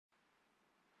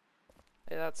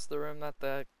Hey, that's the room that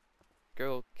the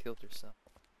girl killed herself.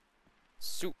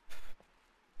 Soup.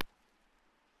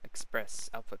 Express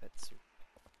alphabet soup.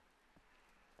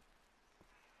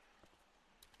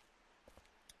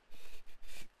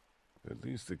 At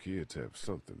least the kids have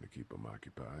something to keep them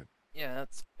occupied. Yeah,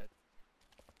 that's good.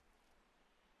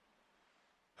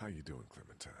 How you doing,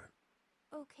 Clementine?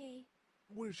 Okay.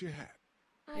 Where's your hat?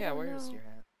 I Yeah, don't where's know. your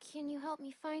hat? Can you help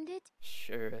me find it?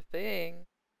 Sure thing.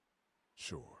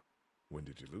 Sure. When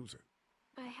did you lose it?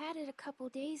 I had it a couple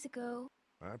days ago.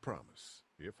 I promise.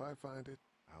 If I find it,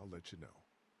 I'll let you know.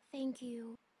 Thank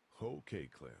you. Okay,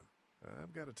 Clem.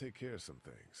 I've got to take care of some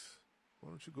things. Why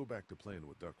don't you go back to playing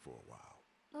with Duck for a while?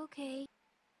 Okay.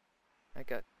 I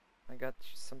got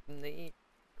you something to eat,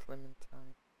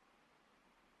 Clementine.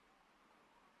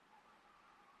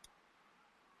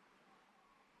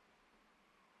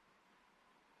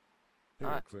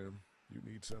 Here, Clem. You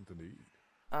need something to eat.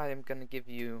 I am gonna give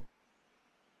you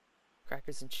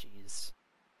crackers and cheese.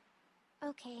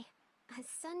 Okay. A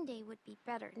Sunday would be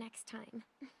better next time.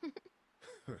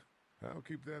 I'll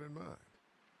keep that in mind.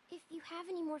 If you have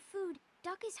any more food,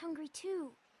 Duck is hungry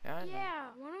too. Yeah, I know. Yeah,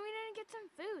 why don't we get some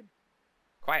food?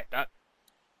 Quiet, Duck.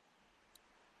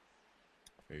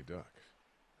 Hey, Duck.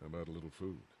 How about a little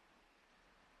food?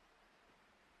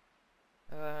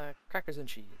 Crackers and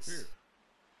cheese. Here.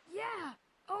 Yeah!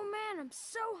 Oh man, I'm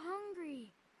so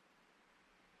hungry!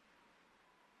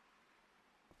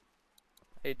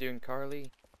 How you doing,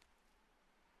 Carly?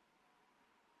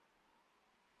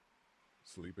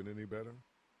 Sleeping any better?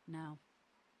 No.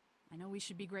 I know we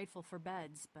should be grateful for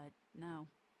beds, but no,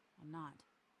 I'm not.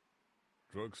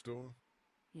 Drugstore?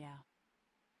 Yeah.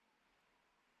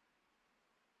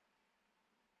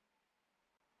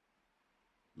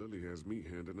 Lily has me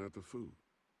handing out the food.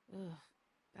 Ugh,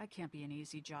 that can't be an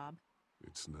easy job.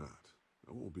 It's not.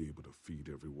 I won't be able to feed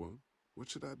everyone. What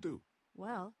should I do?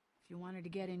 Well, if you wanted to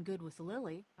get in good with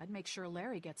Lily, I'd make sure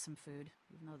Larry gets some food,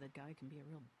 even though that guy can be a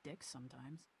real dick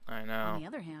sometimes. I On know. the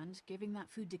other hand, giving that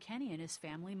food to Kenny and his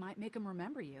family might make him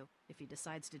remember you, if he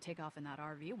decides to take off in that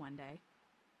RV one day.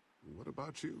 What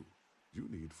about you? You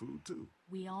need food too.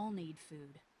 We all need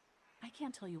food. I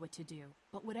can't tell you what to do,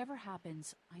 but whatever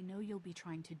happens, I know you'll be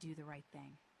trying to do the right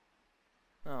thing.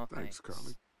 Oh, Thanks,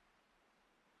 Carly.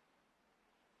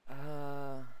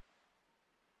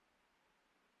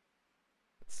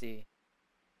 Let's see.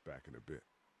 Back in a bit.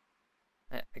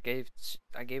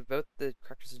 I gave both the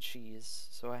crackers and cheese,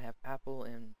 so I have apple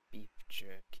and beef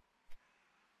jerky.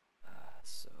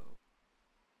 So.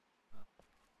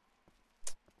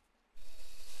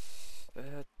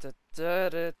 I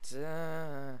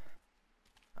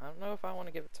don't know if I want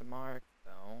to give it to Mark,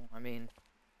 though. I mean,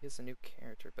 he's a new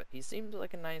character, but he seems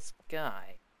like a nice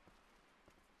guy.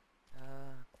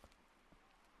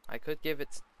 I could give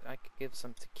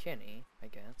some to Kenny, I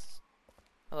guess.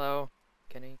 Hello,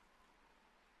 Kenny.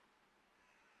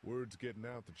 Word's getting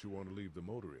out that you want to leave the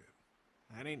motor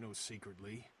in. That ain't no secret,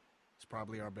 Lee. It's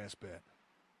probably our best bet.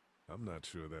 I'm not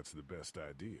sure that's the best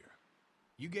idea.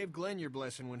 You gave Glenn your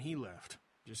blessing when he left.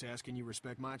 Just asking you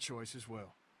respect my choice as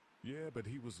well. Yeah, but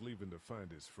he was leaving to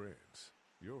find his friends.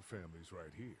 Your family's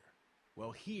right here.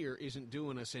 Well, here isn't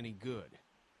doing us any good.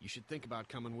 You should think about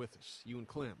coming with us, you and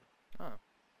Clem. Oh.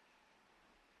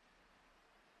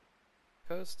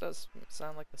 Coast does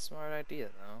sound like a smart idea,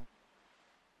 though.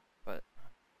 But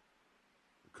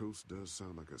The coast does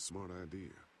sound like a smart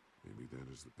idea. Maybe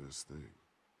that is the best thing.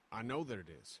 I know that it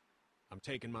is. I'm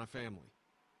taking my family.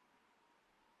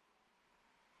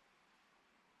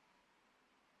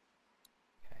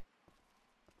 okay.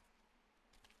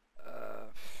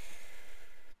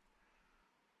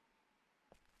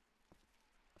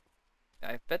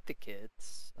 I fed the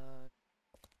kids.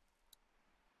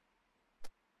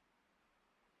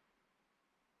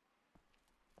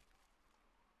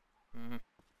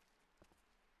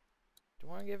 Do I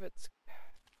want to give it?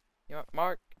 You know what,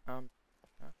 Mark? No,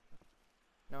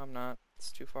 I'm not.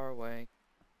 It's too far away.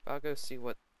 But I'll go see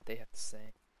what they have to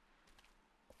say.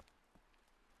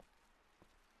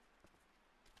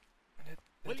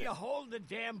 Will you hold the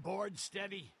damn board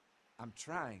steady? I'm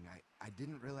trying. I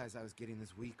didn't realize I was getting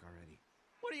this week already.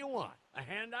 What do you want? A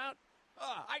handout?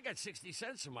 I got 60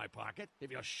 cents in my pocket.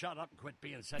 If you'll shut up and quit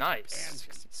being such a Nice, pansy.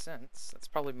 60 cents. That's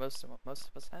probably most of what most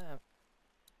of us have.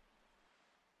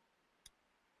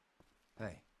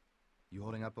 Hey, you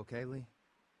holding up okay, Lee?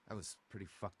 I was pretty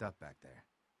fucked up back there,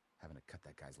 having to cut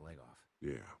that guy's leg off.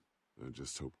 Yeah, I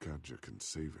just hope Katja can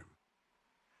save him.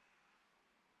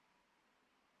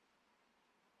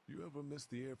 You ever miss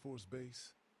the Air Force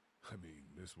Base? I mean,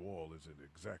 this wall isn't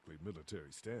exactly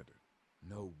military standard.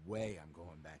 No way I'm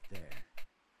going back there.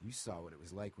 You saw what it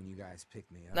was like when you guys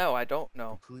picked me up. No, I don't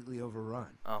know. Completely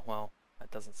overrun. Oh, well,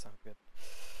 that doesn't sound good.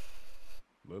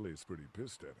 Lily's pretty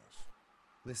pissed at us.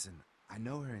 Listen, I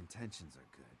know her intentions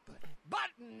are good, but...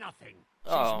 But nothing.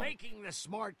 She's Oh. making the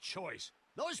smart choice.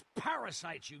 Those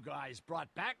parasites you guys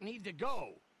brought back need to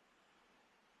go.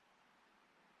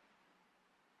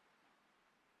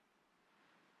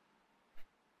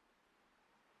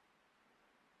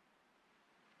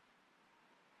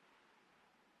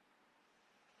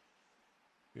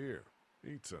 Here,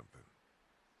 eat something.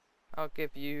 I'll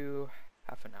give you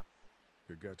half an hour.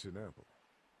 You got you an apple.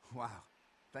 Wow.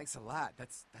 Thanks a lot.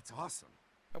 That's awesome.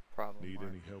 No problem. Need Mark.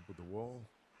 any help with the wall?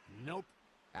 Nope.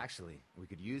 Actually, we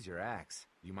could use your axe.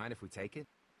 Do you mind if we take it?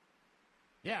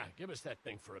 Yeah, give us that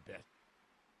thing for a bit.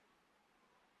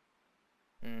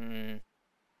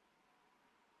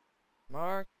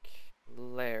 Mark,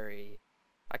 Larry.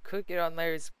 I could get on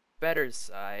Larry's better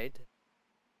side.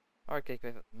 Or I could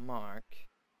give it Mark.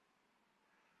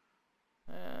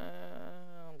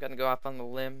 I'm gonna go off on the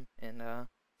limb and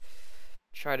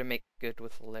try to make good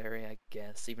with Larry, I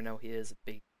guess, even though he is a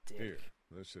big dick. Here,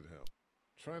 this should help.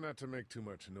 Try not to make too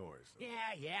much noise, though.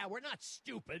 Yeah, we're not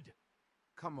stupid.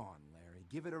 Come on, Larry.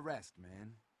 Give it a rest,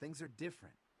 man. Things are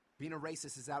different. Being a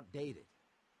racist is outdated.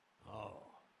 Oh,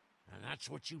 and that's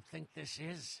what you think this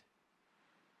is?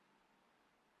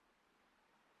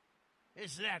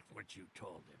 Is that what you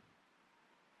told him?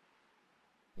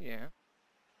 Yeah.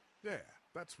 Yeah,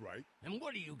 that's right. And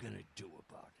what are you gonna do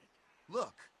about it?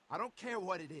 Look, I don't care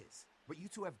what it is, but you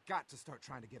two have got to start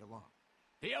trying to get along.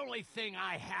 The only thing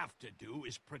I have to do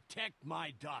is protect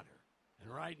my daughter.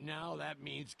 And right now, that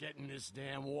means getting this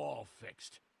damn wall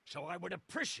fixed. So I would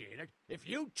appreciate it if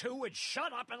you two would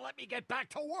shut up and let me get back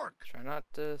to work. Try not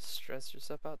to stress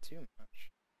yourself out too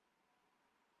much.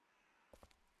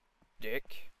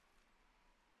 Dick.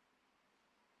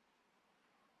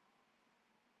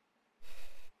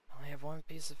 I only have one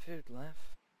piece of food left.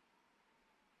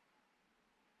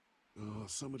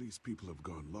 Some of these people have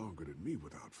gone longer than me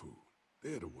without food.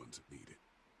 They're the ones that need it.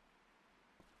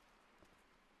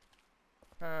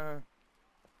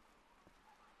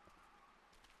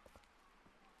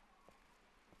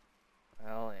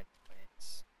 Well,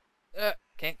 anyways.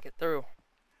 Can't get through.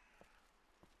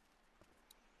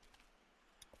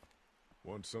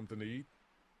 Want something to eat?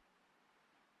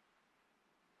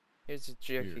 Here's a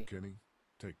Here, jiffy. Kenny.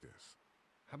 Take this.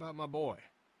 How about my boy?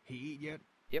 He eat yet?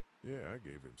 Yeah, I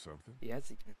gave him something. He has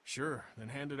eaten. Sure, then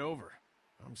hand it over.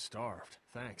 I'm starved.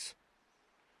 Thanks.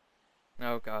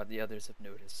 Oh god, the others have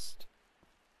noticed.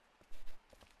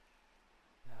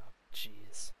 Oh,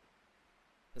 jeez.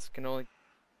 This can only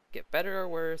get better or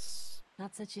worse.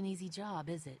 Not such an easy job,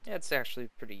 is it? Yeah, it's actually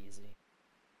pretty easy.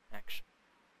 Actually.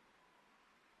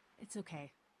 It's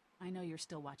okay. I know you're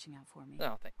still watching out for me.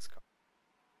 No, thanks, Carl.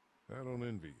 I don't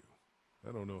envy you.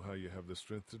 I don't know how you have the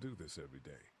strength to do this every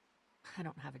day. I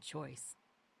don't have a choice.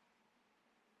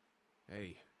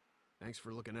 Hey, thanks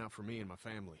for looking out for me and my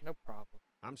family. No problem.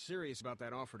 I'm serious about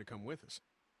that offer to come with us.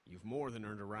 You've more than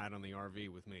earned a ride on the RV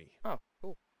with me. Oh,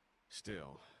 cool.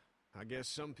 Still, I guess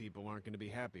some people aren't going to be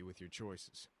happy with your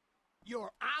choices.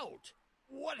 You're out.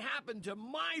 What happened to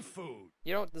my food?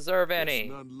 You don't deserve any.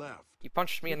 There's none left. You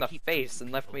punched me in the keep face treating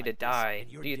and left people me to like this, die.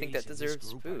 and your Do you think that days in this deserves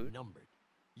group are food? numbered.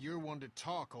 You're one to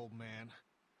talk, old man.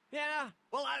 Yeah?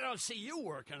 Well, I don't see you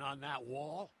working on that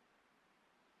wall.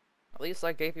 At least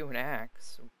I gave you an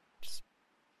axe. Just...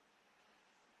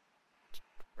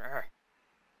 Arrgh.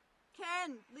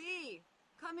 Ken, Lee,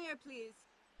 come here, please.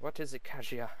 What is it,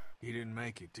 Kajia? He didn't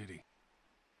make it, did he?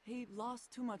 He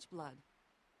lost too much blood.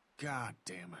 God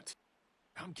damn it.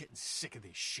 I'm getting sick of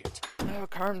this shit. Oh,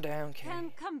 calm down, Kay.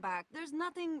 Ken, come back. There's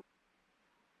nothing...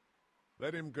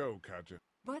 Let him go, Katja.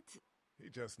 But He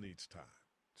just needs time.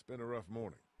 It's been a rough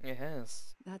morning.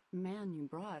 Yes. that man you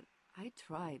brought, I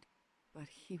tried, but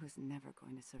he was never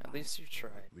going to survive. At least you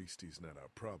tried. At least he's not our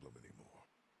problem anymore.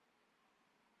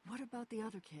 What about the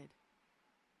other kid?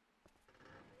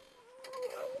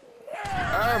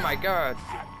 Oh my god.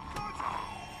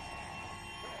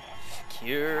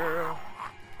 Cure.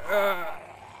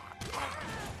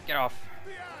 Get off.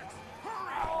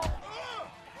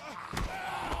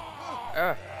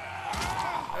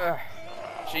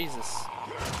 Jesus.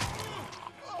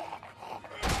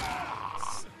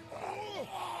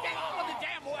 Get out of the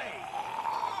damn way!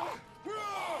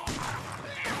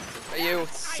 You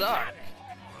suck.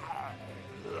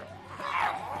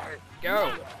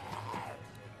 Go.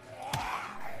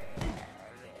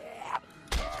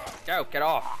 Go, get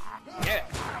off. Get.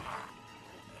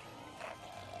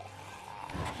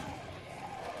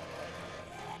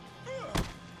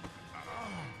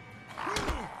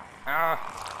 Ah.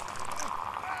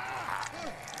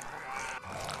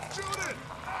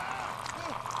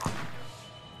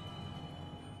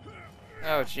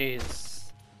 Oh,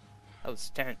 jeez. That was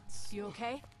tense. You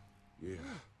okay? Yeah,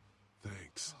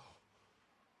 thanks.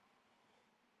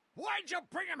 Why'd you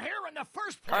bring him here in the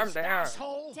first place, Calm down.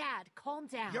 asshole? Dad, calm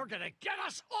down. You're gonna get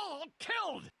us all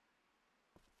killed!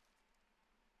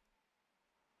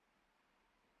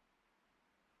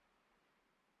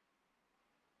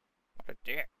 What a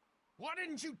dick. Why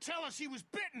didn't you tell us he was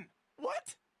bitten?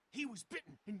 What? He was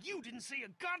bitten, and you didn't say a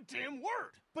goddamn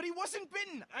word! But he wasn't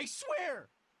bitten, I swear!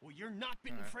 Well, your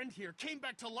not-bitten friend here came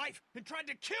back to life and tried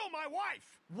to kill my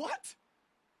wife! What?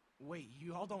 Wait,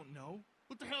 you all don't know?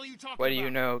 What the hell are you talking about? What do you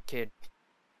know, kid?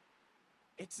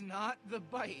 It's not the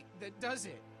bite that does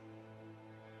it.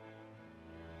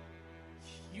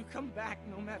 You come back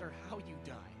no matter how you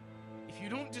die. If you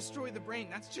don't destroy the brain,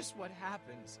 that's just what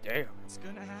happens. Damn. It's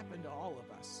gonna happen to all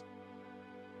of us.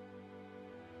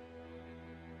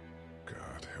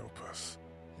 God help us.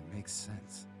 It makes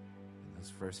sense. In those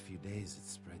first few days, it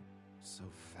spread so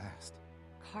fast.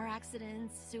 Car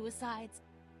accidents, suicides.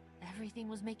 Everything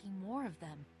was making more of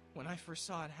them. When I first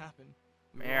saw it happen,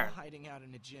 we were Man. all hiding out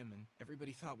in a gym and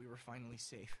everybody thought we were finally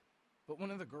safe. But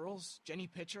one of the girls, Jenny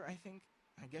Pitcher, I think,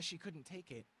 I guess she couldn't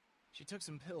take it. She took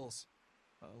some pills.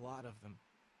 A lot of them.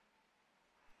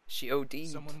 She OD'd.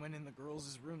 Someone went in the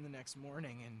girls' room the next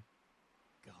morning and...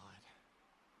 God.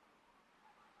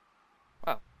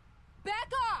 Wow.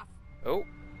 Back off! Oh.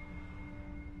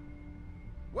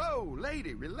 Whoa,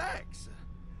 lady, relax.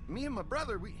 Me and my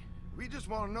brother, we just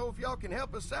want to know if y'all can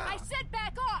help us out. I said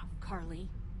back off! Carly.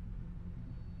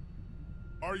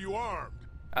 Are you armed?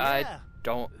 I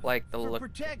don't like the look.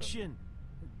 protection.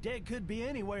 Dead could be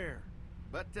anywhere.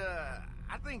 But,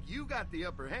 I think you got the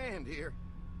upper hand here.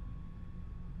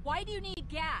 Why do you need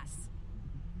gas?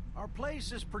 Our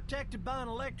place is protected by an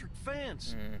electric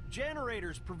fence.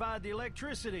 Generators provide the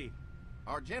electricity.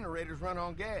 Our generators run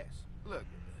on gas. Look,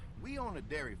 we own a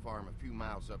dairy farm a few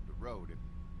miles up the road. If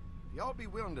y'all be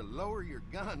willing to lower your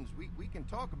guns, we can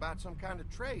talk about some kind of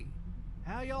trade.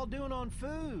 How y'all doing on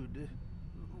food?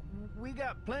 We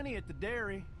got plenty at the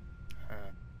dairy.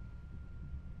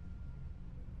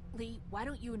 Lee, why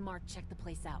don't you and Mark check the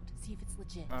place out? See if it's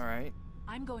legit. Alright.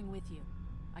 I'm going with you.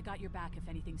 I got your back if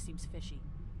anything seems fishy.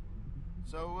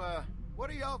 So, what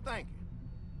are y'all thinking?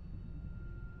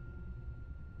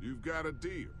 You've got a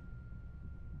deal.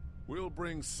 We'll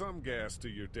bring some gas to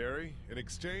your dairy. In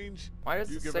exchange, Why does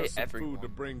you it give say us some everyone? food to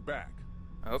bring back.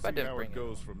 I hope I See didn't how bring it it.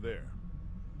 goes from there.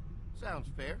 Sounds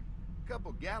fair. A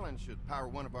couple gallons should power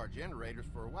one of our generators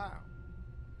for a while.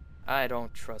 I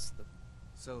don't trust them.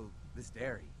 So, this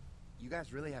dairy, you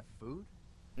guys really have food?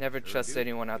 Never Sure trust do.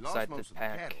 anyone We lost outside most this of the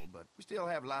pack. cattle, but we still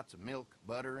have lots of milk,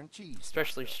 butter, and cheese.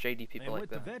 Especially shady people And like with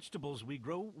that. the vegetables we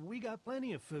grow, we got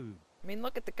plenty of food. I mean,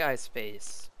 look at the guy's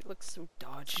face. He looks so It's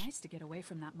dodgy. nice to get away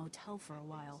from that motel for a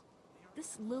while.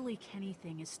 This Lily Kenny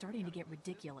thing is starting to get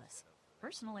ridiculous.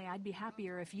 Personally, I'd be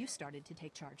happier if you started to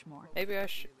take charge more. Maybe I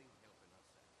should.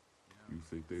 You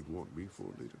think they'd want me for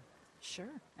a leader?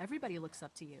 Sure, everybody looks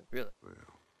up to you Really? Well,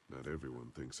 not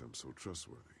everyone thinks I'm so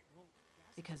trustworthy.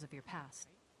 because of your past.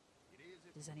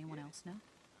 Does anyone else know?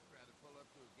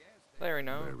 Larry Larry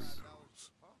knows. knows.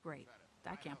 Great.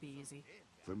 That can't be easy.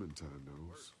 Clementine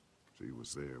knows. She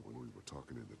was there when we were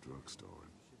talking in the drugstore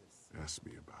and asked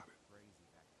me about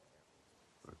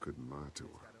it. I couldn't lie to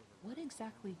her. What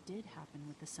exactly did happen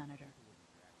with the senator?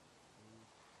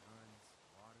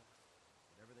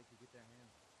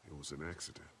 It was an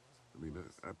accident. I mean,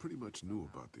 I pretty much knew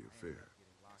about the affair.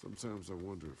 Sometimes I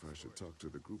wonder if I should talk to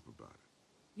the group about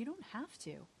it. You don't have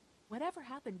to. Whatever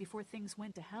happened before things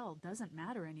went to hell doesn't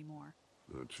matter anymore.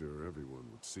 Not sure everyone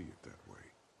would see it that way.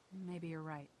 Maybe you're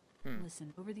right.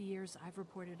 Listen, over the years, I've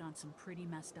reported on some pretty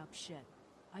messed up shit.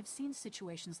 I've seen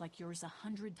situations like yours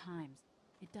 100 times.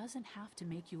 It doesn't have to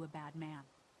make you a bad man.